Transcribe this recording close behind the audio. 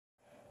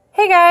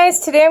Hey guys,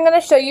 today I'm going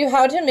to show you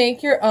how to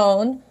make your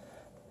own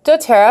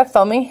doTERRA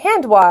foaming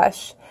hand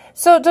wash.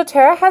 So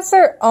doTERRA has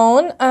their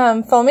own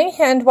foaming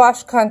hand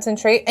wash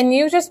concentrate, and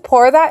you just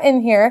pour that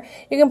in here.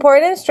 You can pour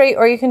it in straight,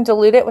 or you can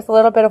dilute it with a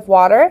little bit of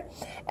water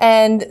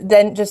and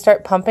then just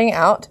start pumping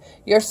out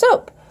your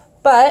soap.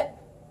 But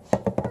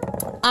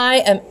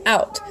I am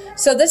out.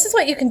 So this is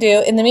what you can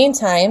do in the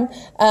meantime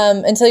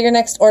until your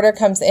next order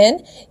comes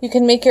in. You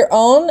can make your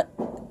own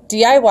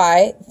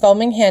DIY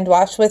foaming hand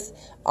wash with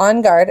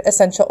On Guard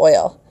essential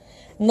oil.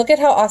 And look at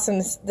how awesome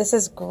this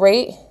is.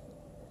 Great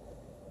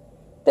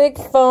big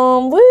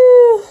foam.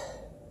 Woo!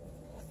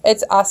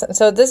 It's awesome.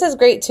 So this is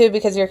great too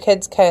because your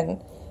kids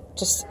can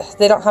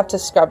they don't have to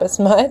scrub as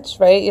much,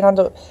 right? You don't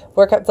have to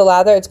work up the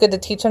lather. It's good to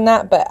teach them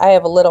that, but I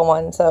have a little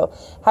one, so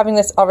having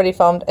this already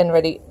foamed and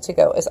ready to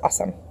go is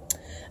awesome.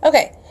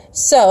 Okay,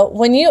 so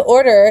when you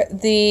order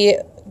the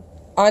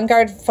On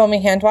Guard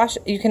foaming hand wash,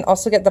 you can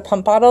also get the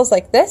pump bottles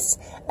like this,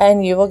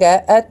 and you will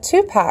get a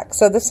 2-pack.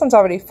 So this one's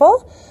already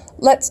full.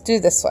 Let's do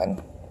this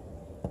one.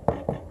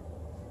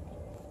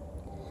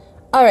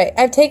 All right,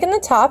 I've taken the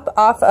top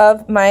off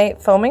of my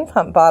foaming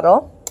pump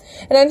bottle,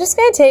 and I'm just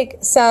going to take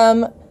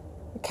some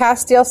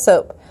Castile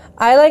soap.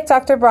 I like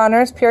Dr.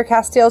 Bronner's Pure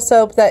Castile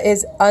soap that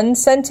is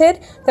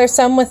unscented. There's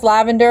some with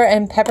lavender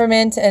and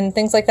peppermint and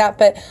things like that,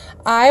 but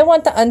I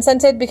want the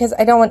unscented because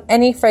I don't want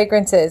any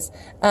fragrances.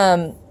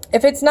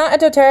 If it's not a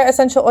doTERRA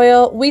essential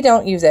oil, we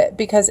don't use it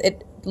because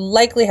it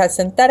likely has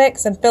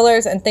synthetics and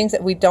fillers and things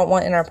that we don't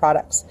want in our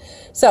products.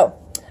 So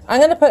I'm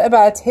going to put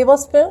about a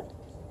tablespoon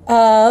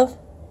of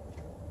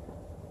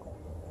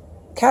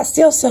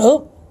Castile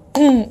soap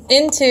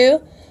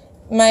into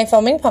my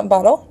foaming pump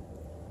bottle.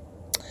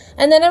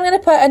 And then I'm going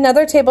to put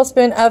another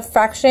tablespoon of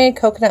fractionated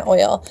coconut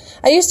oil.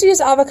 I used to use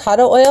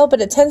avocado oil,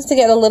 but it tends to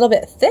get a little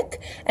bit thick.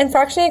 And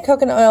fractionated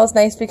coconut oil is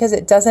nice because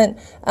it doesn't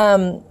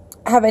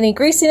have any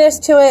greasiness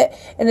to it,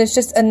 and it's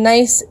just a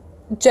nice,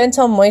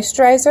 gentle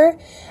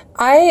moisturizer.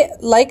 I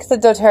like the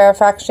doTERRA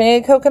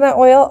fractionated coconut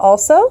oil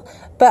also,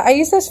 but I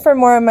use this for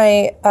more of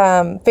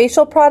my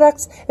facial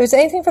products. If it's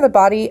anything for the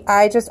body,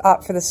 I just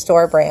opt for the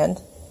store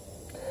brand.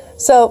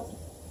 So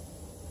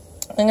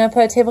I'm going to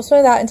put a tablespoon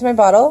of that into my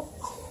bottle.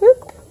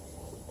 Whoop.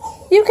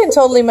 You can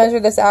totally measure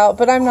this out,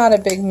 but I'm not a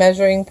big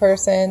measuring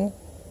person.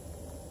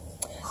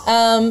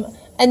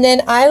 And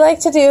then I like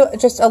to do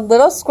just a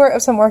little squirt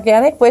of some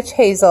organic witch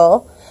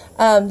hazel.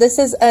 This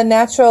is a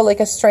natural, like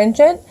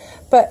astringent,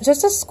 but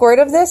just a squirt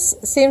of this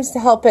seems to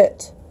help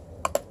it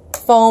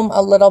foam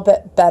a little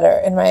bit better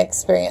in my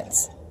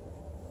experience.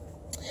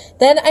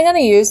 Then I'm going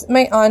to use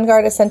my On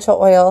Guard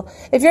essential oil.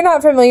 If you're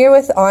not familiar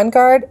with On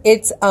Guard,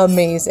 it's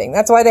amazing.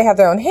 That's why they have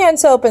their own hand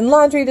soap and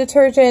laundry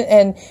detergent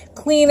and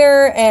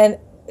cleaner and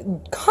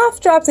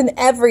cough drops and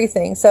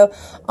everything. So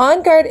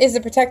On Guard is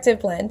a protective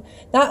blend.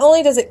 Not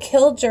only does it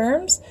kill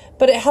germs,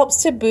 but it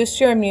helps to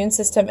boost your immune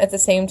system at the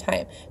same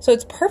time. So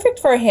it's perfect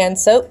for a hand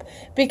soap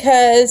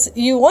because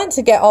you want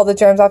to get all the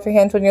germs off your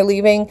hands when you're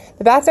leaving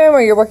the bathroom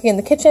or you're working in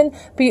the kitchen,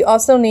 but you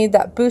also need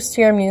that boost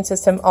to your immune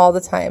system all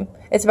the time.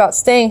 It's about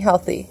staying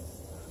healthy.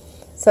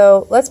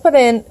 So let's put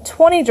in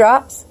 20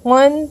 drops.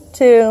 1,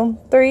 2,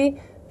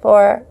 3,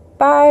 4,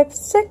 5,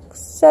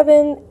 6,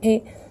 7,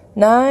 8,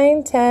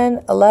 9,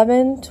 10,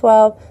 11,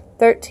 12,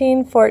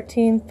 13,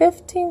 14,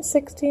 15,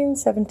 16,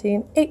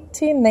 17,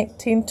 18,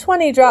 19,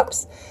 20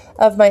 drops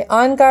of my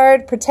On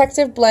Guard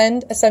Protective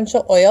Blend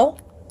Essential Oil.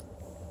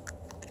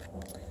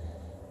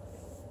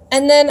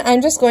 And then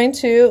I'm just going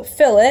to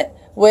fill it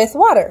with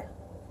water.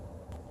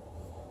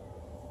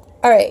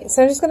 Alright,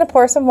 so I'm just going to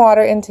pour some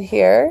water into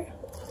here.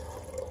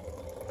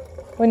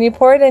 When you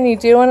pour it in, you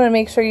do want to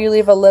make sure you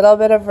leave a little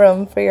bit of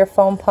room for your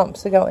foam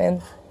pumps to go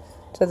in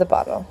to the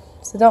bottle.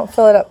 So don't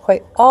fill it up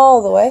quite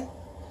all the way.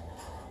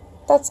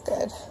 That's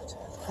good.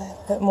 A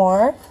bit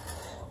more.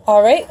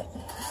 All right.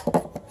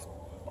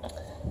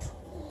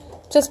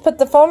 Just put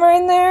the foamer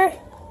in there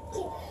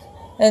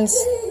and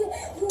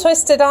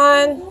twist it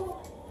on.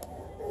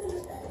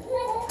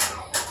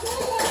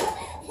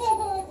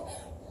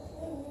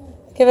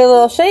 Give it a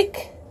little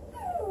shake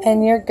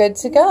and you're good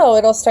to go.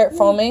 It'll start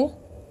foaming.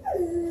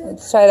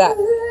 Let's try that.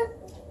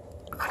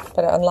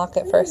 Better unlock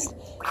it first.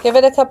 Give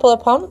it a couple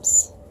of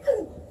pumps.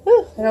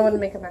 Ooh, I don't want to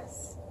make a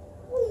mess.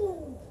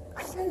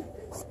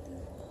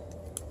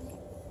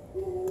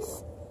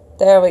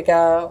 There we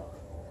go.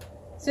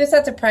 So you just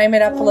have to prime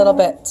it up a little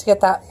bit to get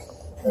that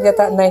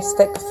nice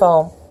thick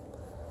foam.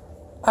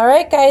 All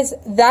right, guys,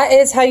 that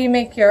is how you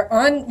make your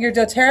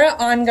doTERRA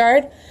On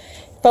Guard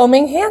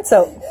foaming hand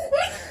soap.